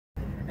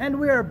And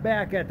we are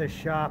back at the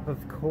shop,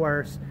 of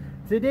course.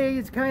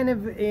 Today's kind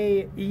of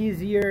a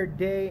easier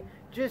day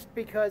just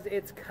because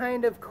it's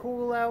kind of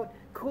cool out.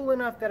 Cool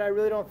enough that I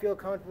really don't feel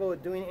comfortable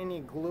with doing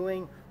any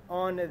gluing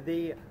on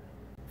the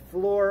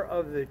floor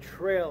of the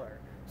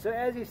trailer. So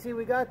as you see,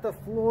 we got the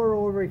floor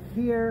over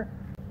here,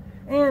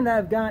 and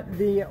I've got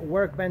the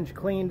workbench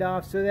cleaned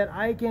off so that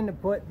I can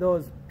put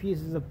those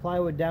pieces of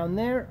plywood down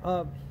there,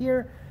 up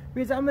here,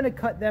 because I'm going to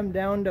cut them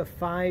down to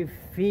 5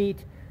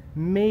 feet,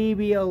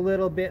 maybe a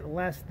little bit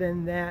less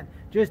than that,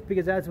 just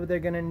because that's what they're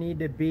going to need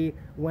to be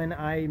when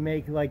I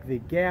make like the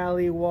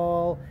galley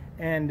wall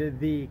and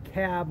the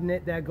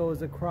cabinet that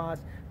goes across.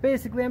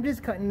 Basically, I'm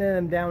just cutting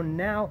them down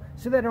now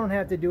so that I don't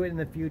have to do it in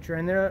the future,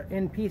 and they're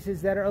in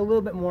pieces that are a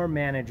little bit more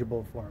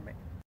manageable for me.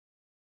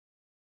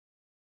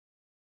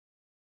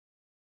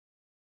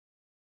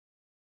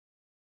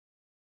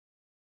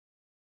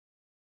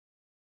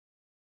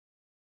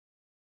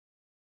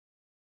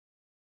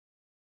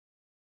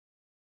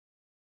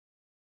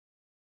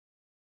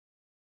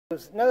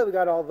 Now that we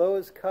got all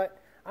those cut,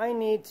 I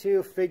need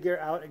to figure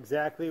out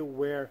exactly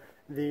where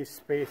these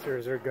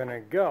spacers are going to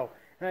go.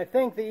 And I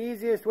think the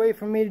easiest way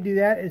for me to do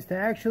that is to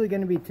actually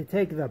going to be to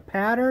take the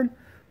pattern,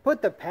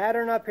 put the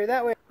pattern up here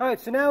that way.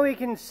 Alright, so now we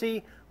can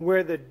see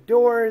where the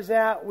door is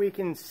at, we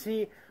can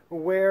see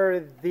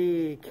where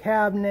the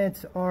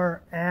cabinets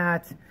are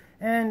at,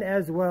 and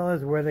as well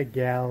as where the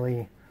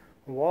galley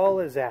wall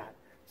is at.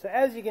 So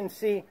as you can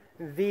see,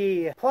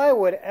 the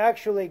plywood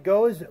actually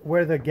goes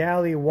where the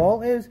galley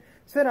wall is,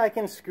 so that I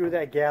can screw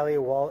that galley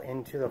wall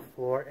into the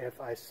floor if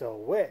I so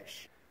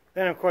wish.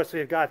 Then of course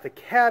we've got the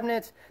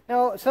cabinets.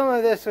 Now some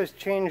of this was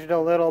changed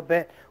a little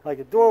bit, like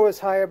the door was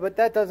higher, but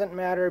that doesn't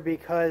matter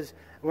because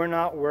we're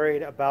not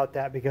worried about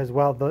that because,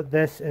 well,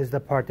 this is the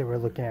part that we're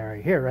looking at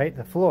right here, right?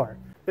 The floor.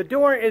 The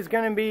door is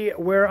going to be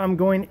where I'm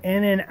going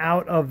in and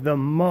out of the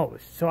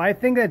most. So I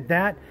think that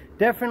that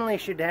definitely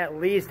should at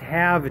least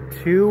have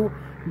 2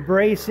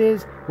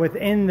 braces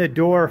within the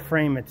door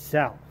frame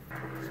itself.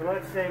 So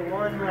let's say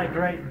one like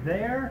right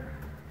there,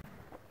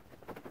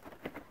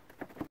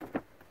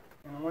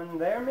 and one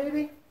there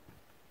maybe.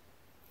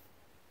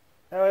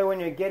 That way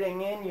when you're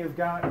getting in, you've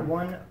got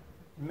one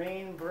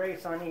main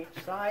brace on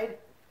each side.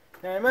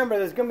 Now remember,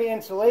 there's going to be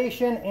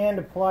insulation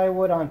and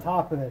plywood on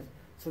top of this.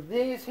 So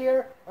these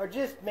here are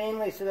just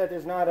mainly so that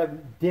there's not a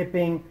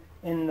dipping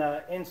in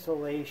the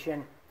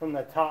insulation from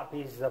the top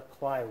pieces of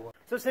plywood.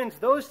 So since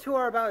those two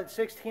are about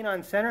 16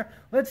 on center,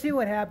 let's see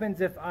what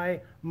happens if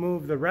I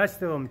move the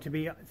rest of them to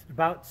be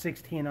about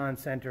 16 on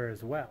center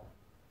as well.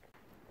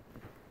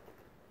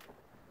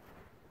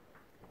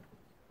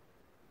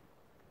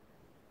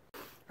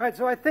 Alright,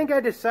 so I think I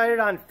decided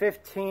on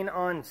 15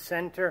 on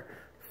center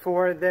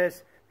for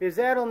this, because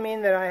that'll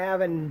mean that I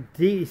have a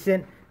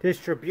decent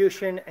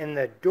distribution in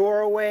the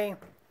doorway.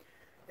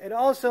 It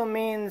also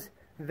means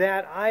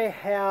that I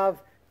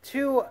have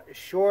 2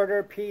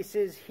 shorter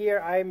pieces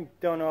here. I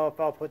don't know if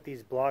I'll put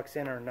these blocks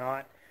in or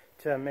not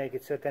to make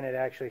it so that then it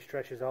actually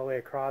stretches all the way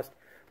across.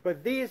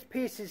 But these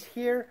pieces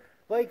here,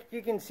 like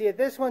you can see it,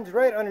 this one's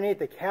right underneath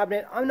the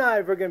cabinet. I'm not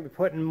ever going to be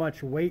putting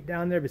much weight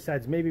down there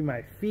besides maybe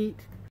my feet.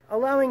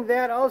 Allowing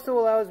that also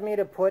allows me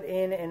to put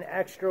in an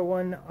extra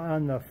one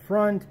on the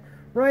front,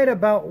 right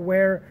about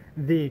where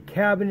the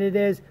cabinet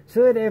is,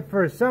 so that if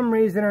for some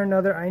reason or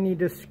another I need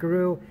to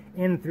screw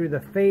in through the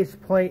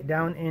faceplate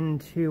down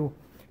into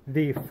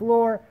the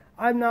floor,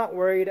 I'm not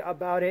worried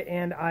about it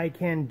and I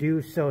can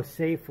do so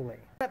safely.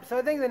 So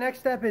I think the next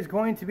step is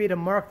going to be to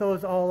mark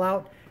those all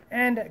out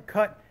and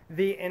cut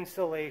the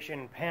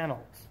insulation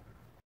panels.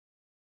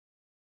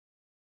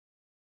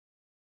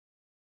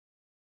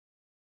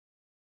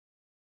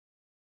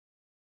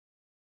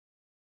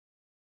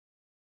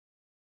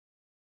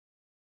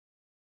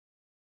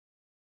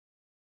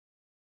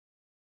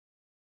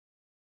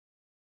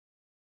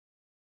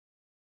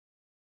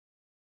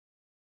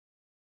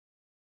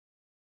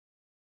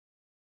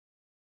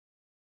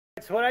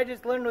 So what I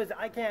just learned was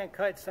I can't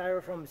cut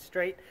styrofoam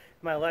straight.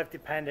 My life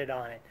depended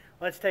on it.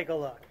 Let's take a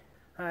look.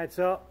 Alright,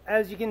 so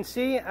as you can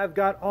see, I've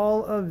got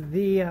all of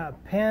the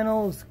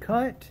panels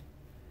cut.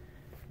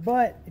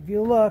 But if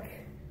you look,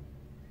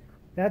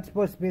 that's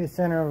supposed to be the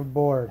center of a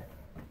board.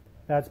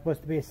 That's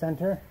supposed to be a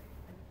center.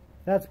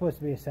 That's supposed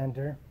to be a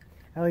center.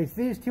 At least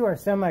these two are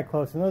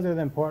semi-close, and those are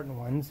the important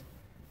ones.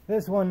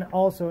 This one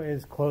also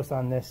is close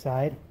on this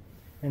side.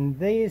 And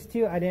these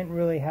two I didn't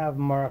really have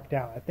marked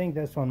out. I think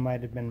this one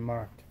might have been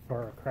marked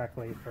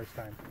correctly first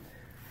time.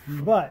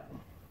 But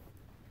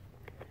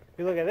if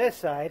you look at this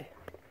side,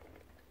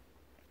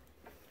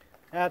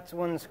 that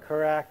one's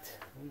correct.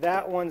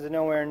 That one's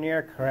nowhere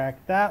near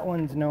correct. That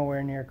one's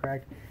nowhere near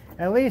correct.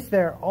 At least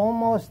they're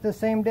almost the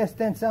same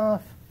distance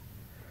off.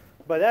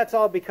 But that's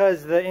all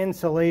because the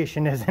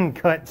insulation isn't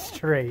cut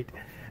straight.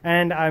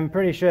 And I'm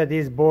pretty sure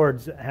these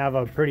boards have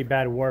a pretty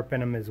bad warp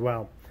in them as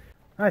well.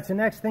 Alright, so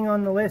next thing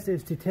on the list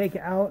is to take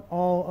out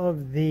all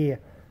of the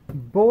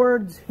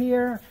boards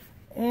here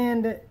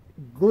and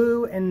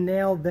glue and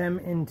nail them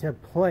into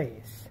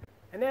place.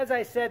 And as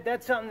I said,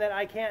 that's something that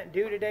I can't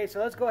do today, so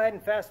let's go ahead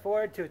and fast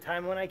forward to a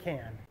time when I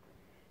can.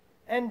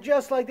 And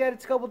just like that,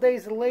 it's a couple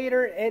days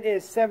later. It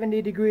is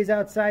 70 degrees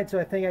outside, so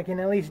I think I can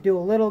at least do a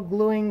little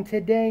gluing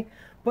today.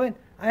 But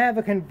I have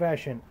a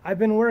confession. I've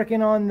been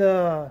working on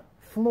the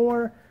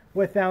floor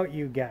without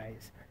you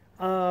guys.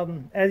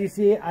 As you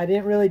see, I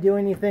didn't really do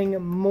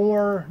anything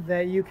more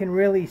that you can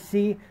really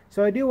see.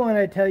 So I do want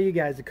to tell you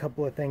guys a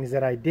couple of things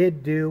that I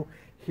did do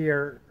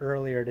here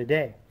earlier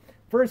today.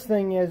 First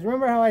thing is,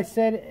 remember how I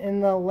said in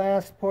the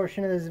last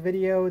portion of this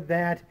video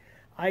that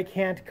I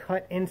can't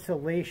cut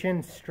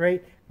insulation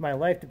straight? My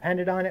life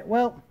depended on it.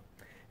 Well,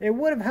 it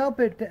would have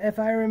helped if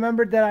I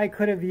remembered that I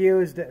could have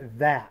used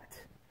that.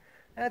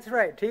 That's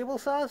right, table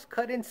saws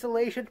cut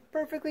insulation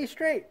perfectly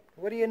straight.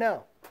 What do you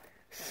know?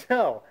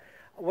 So,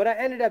 what I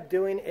ended up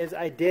doing is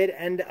I did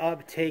end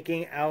up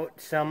taking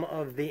out some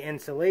of the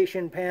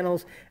insulation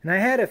panels, and I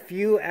had a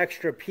few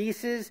extra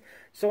pieces,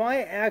 so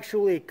I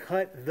actually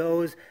cut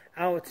those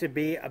out to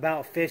be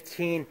about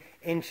 15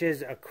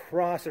 inches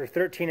across, or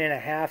 13 and a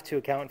half to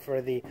account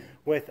for the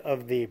width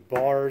of the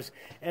bars.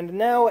 And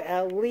now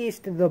at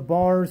least the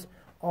bars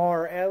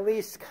are at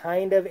least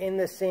kind of in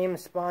the same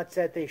spots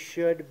that they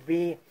should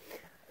be.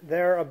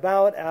 They're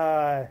about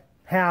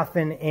half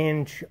an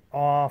inch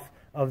off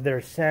of their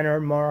center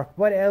mark,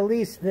 but at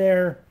least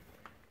they're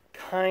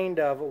kind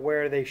of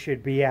where they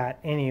should be at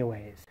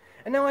anyways.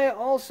 And now I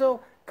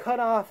also cut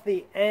off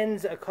the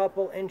ends a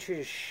couple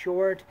inches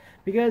short,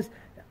 because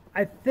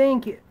I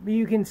think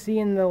you can see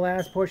in the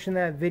last portion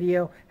of that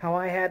video how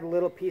I had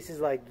little pieces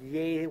like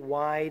yay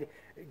wide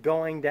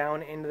going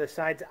down into the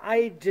sides.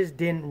 I just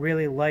didn't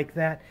really like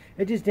that.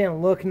 It just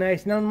didn't look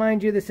nice. Now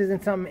mind you, this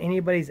isn't something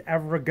anybody's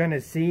ever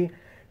gonna see,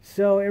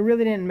 so it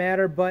really didn't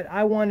matter, but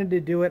I wanted to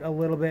do it a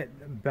little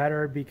bit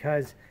better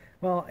because,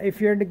 well,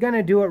 if you're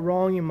gonna do it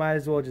wrong, you might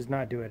as well just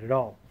not do it at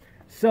all.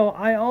 So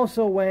I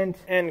also went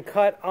and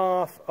cut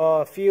off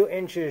a few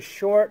inches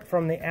short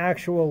from the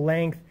actual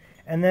length,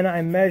 and then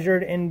I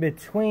measured in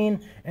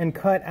between and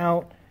cut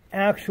out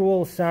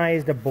actual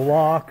sized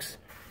blocks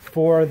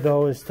for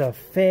those to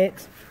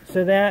fit.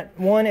 So that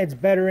one, it's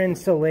better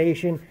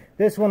insulation.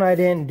 This one I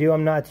didn't do.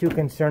 I'm not too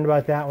concerned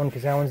about that one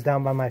because that one's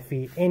down by my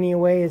feet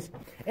anyways.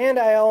 And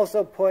I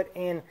also put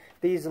in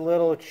these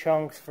little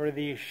chunks for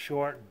these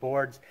short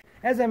boards.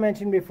 As I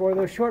mentioned before,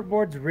 those short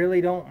boards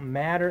really don't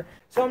matter,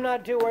 so I'm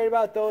not too worried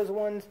about those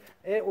ones.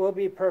 It will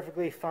be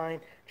perfectly fine.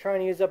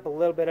 Trying to use up a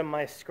little bit of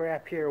my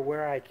scrap here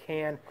where I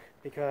can,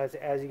 because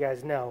as you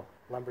guys know,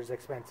 lumber's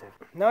expensive.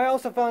 Now I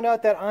also found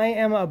out that I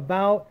am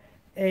about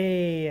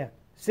a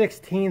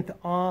 1/16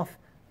 off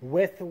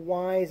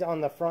width-wise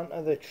on the front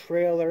of the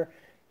trailer,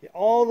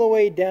 all the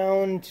way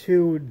down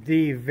to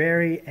the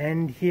very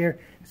end here.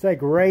 It's like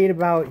right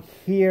about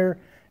here,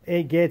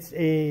 it gets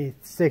a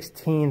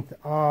 1/16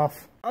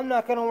 off. I'm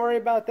not going to worry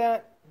about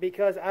that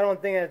because I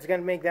don't think it's going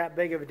to make that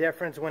big of a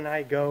difference when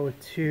I go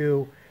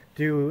to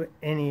do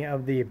any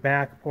of the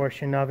back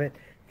portion of it,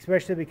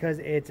 especially because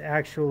it's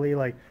actually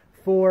like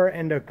 4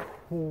 1/4,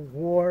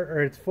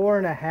 or it's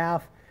 4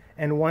 1/2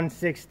 and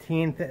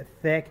 1/16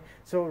 thick.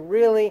 So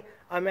really,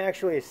 I'm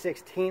actually a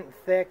 16th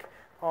thick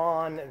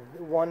on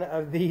one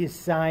of these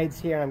sides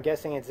here. I'm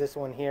guessing it's this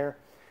one here,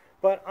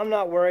 but I'm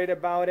not worried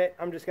about it.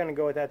 I'm just going to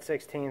go with that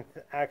 16th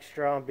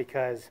extra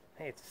because,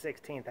 hey, it's a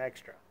 16th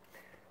extra.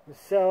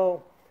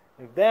 So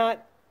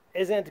that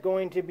isn't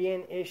going to be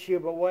an issue,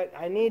 but what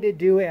I need to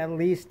do at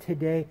least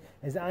today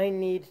is I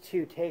need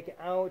to take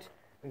out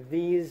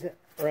these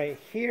right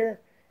here,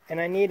 and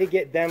I need to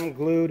get them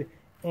glued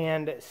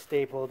and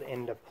stapled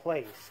into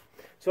place.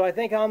 So I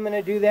think how I'm going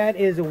to do that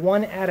is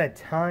one at a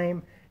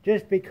time,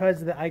 just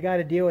because I got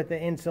to deal with the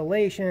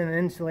insulation, and the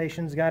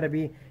insulation's got to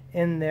be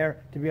in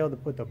there to be able to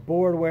put the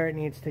board where it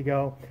needs to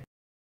go.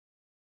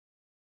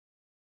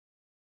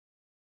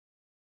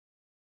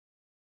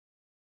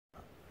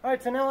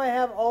 Alright, so now I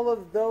have all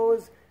of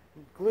those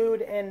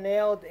glued and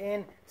nailed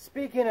in.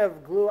 Speaking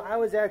of glue, I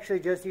was actually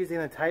just using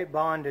the Type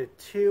Bond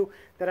 2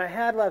 that I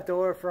had left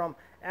over from,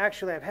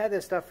 actually I've had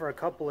this stuff for a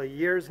couple of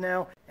years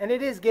now, and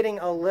it is getting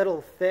a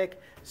little thick,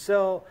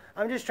 so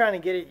I'm just trying to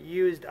get it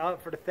used up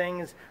for the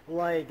things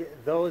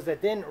like those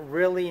that didn't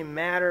really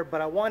matter, but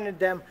I wanted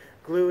them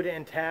glued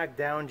and tacked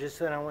down just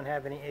so that I wouldn't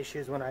have any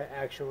issues when I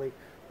actually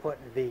put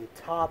the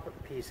top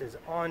pieces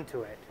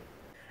onto it.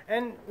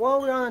 And while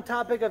we're on the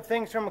topic of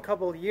things from a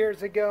couple of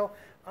years ago,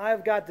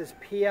 I've got this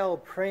PL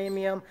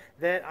Premium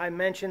that I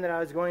mentioned that I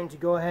was going to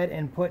go ahead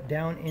and put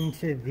down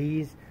into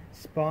these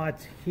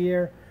spots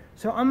here.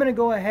 So I'm going to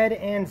go ahead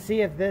and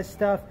see if this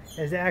stuff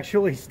is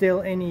actually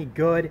still any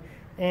good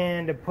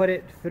and put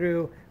it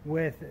through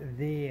with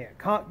the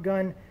caulk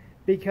gun,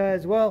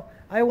 because, well,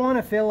 I want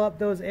to fill up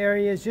those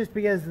areas, just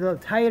because the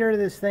tighter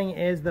this thing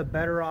is, the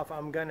better off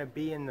I'm going to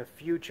be in the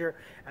future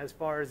as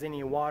far as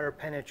any water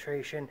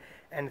penetration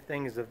and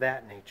things of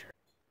that nature.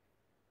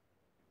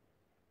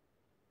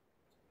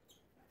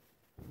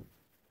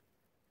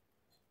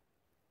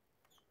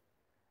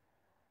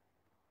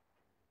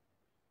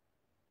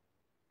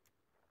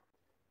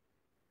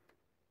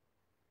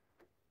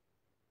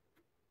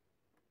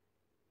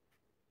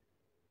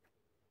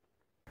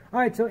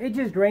 Alright, so it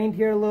just rained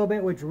here a little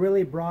bit, which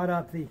really brought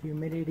up the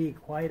humidity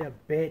quite a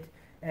bit.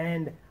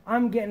 And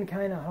I'm getting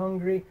kind of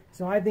hungry,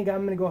 so I think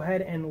I'm going to go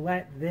ahead and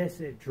let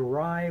this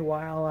dry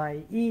while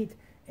I eat,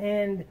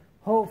 and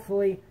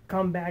hopefully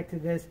come back to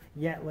this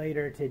yet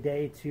later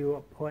today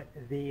to put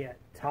the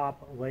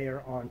top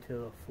layer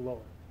onto the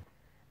floor.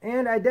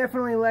 And I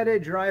definitely let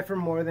it dry for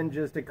more than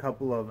just a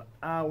couple of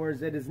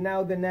hours. It is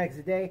now the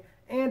next day,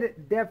 and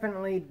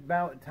definitely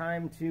about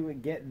time to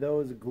get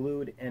those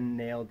glued and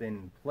nailed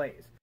in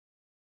place.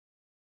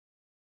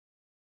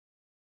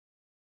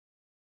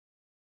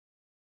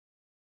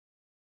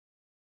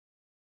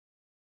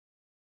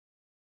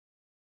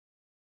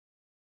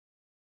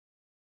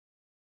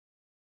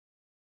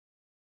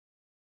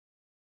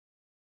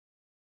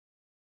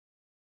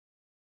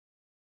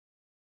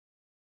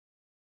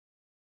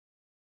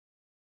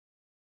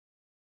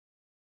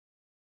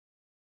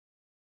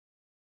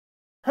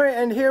 Alright,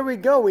 and here we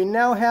go. We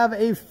now have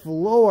a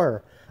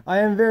floor. I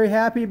am very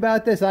happy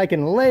about this. I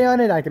can lay on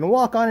it, I can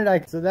walk on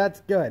it, so that's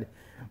good.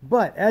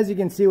 But as you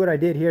can see, what I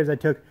did here is I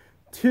took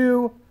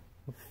two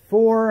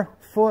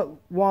 4-foot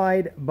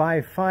wide by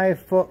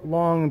 5-foot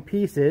long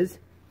pieces,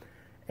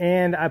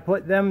 and I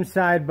put them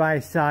side by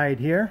side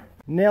here,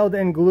 nailed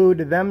and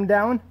glued them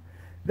down.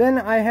 Then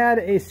I had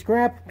a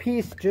scrap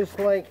piece just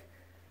like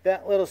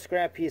that little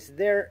scrap piece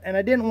there, and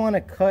I didn't want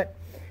to cut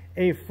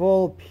a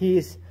full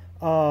piece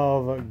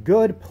of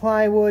good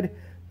plywood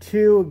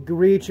to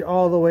reach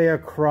all the way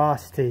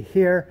across to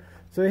here.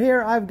 So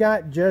here I've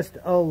got just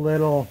a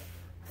little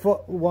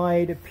foot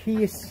wide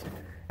piece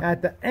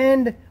at the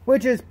end,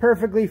 which is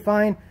perfectly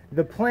fine.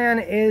 The plan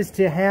is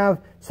to have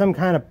some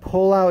kind of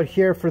pull out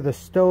here for the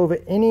stove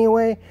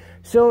anyway,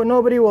 so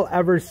nobody will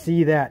ever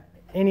see that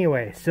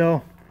anyway.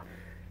 So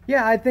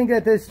yeah, I think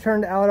that this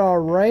turned out all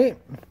right.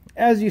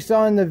 As you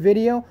saw in the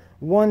video,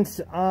 once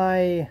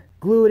I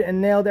glued and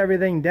nailed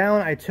everything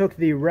down, I took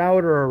the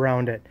router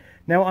around it.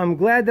 Now I'm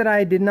glad that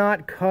I did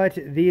not cut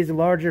these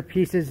larger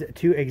pieces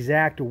to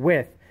exact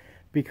width,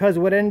 because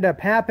what ended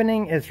up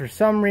happening is, for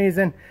some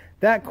reason,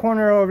 that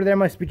corner over there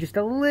must be just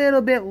a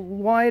little bit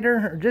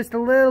wider or just a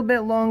little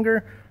bit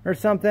longer or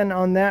something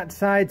on that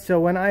side. So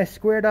when I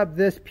squared up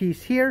this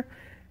piece here,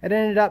 it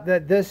ended up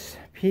that this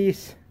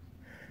piece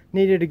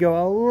needed to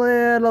go a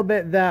little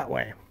bit that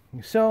way.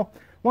 So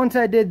once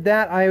I did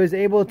that, I was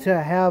able to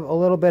have a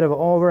little bit of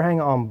overhang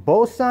on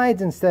both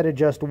sides instead of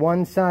just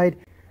one side.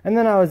 And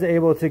then I was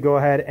able to go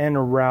ahead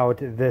and route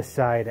this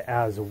side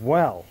as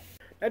well.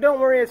 Now don't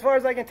worry, as far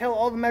as I can tell,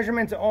 all the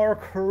measurements are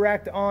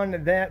correct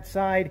on that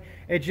side.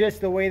 It's just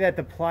the way that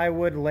the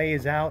plywood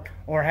lays out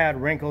or had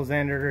wrinkles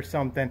in it or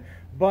something.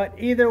 But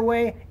either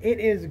way, it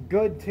is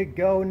good to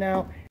go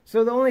now.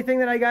 So the only thing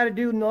that I got to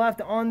do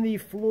left on the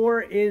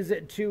floor is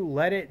to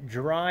let it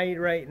dry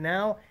right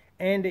now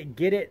and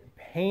get it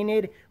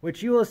painted,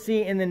 which you will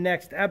see in the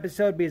next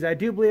episode, because I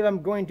do believe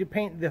I'm going to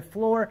paint the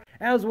floor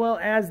as well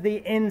as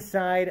the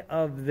inside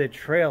of the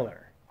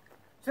trailer.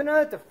 So now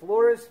that the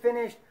floor is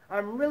finished,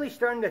 I'm really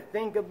starting to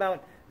think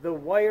about the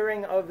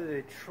wiring of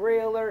the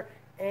trailer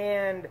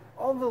and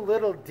all the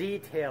little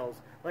details,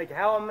 like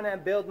how I'm going to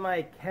build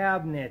my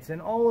cabinets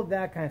and all of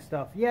that kind of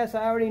stuff. Yes,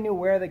 I already knew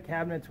where the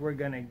cabinets were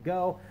going to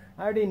go.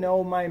 I already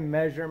know my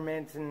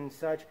measurements and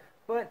such.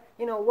 But,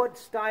 you know, what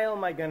style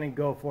am I going to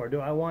go for? Do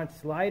I want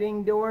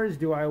sliding doors?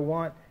 Do I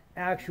want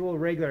actual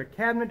regular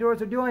cabinet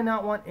doors? Or do I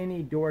not want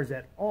any doors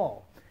at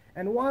all?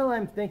 And while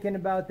I'm thinking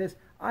about this,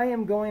 I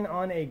am going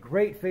on a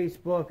great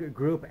Facebook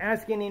group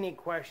asking any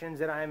questions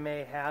that I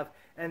may have.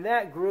 And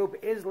that group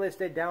is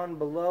listed down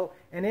below.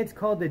 And it's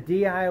called the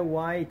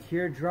DIY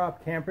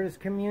Teardrop Campers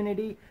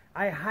Community.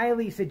 I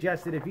highly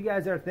suggest it if you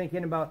guys are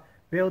thinking about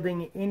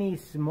building any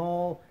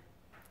small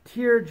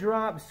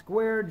teardrops,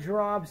 square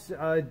drops,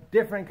 a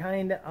different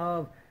kind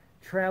of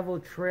travel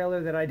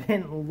trailer that I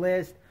didn't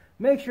list.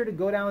 Make sure to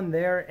go down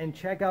there and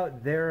check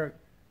out their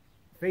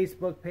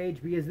Facebook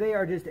page, because they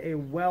are just a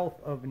wealth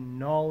of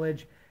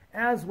knowledge,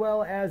 as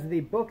well as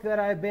the book that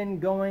I've been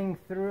going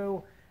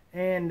through,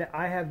 and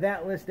I have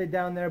that listed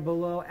down there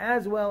below,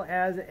 as well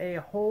as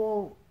a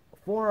whole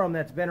forum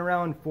that's been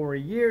around for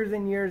years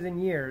and years and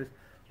years,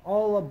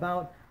 all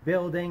about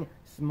building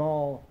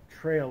small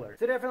trailers.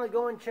 So definitely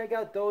go and check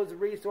out those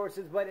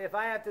resources, but if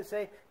I have to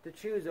say to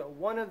choose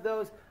one of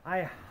those,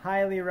 I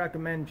highly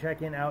recommend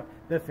checking out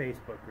the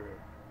Facebook group.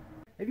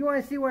 If you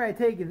want to see where I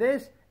take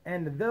this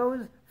and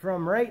those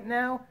from right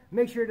now,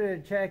 make sure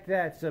to check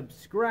that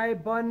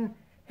subscribe button,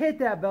 hit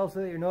that bell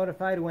so that you're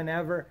notified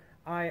whenever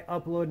I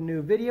upload a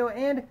new video,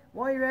 and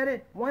while you're at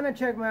it, why not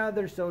check my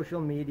other social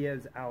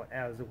medias out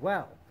as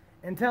well.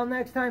 Until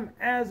next time,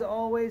 as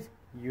always,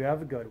 you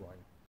have a good one.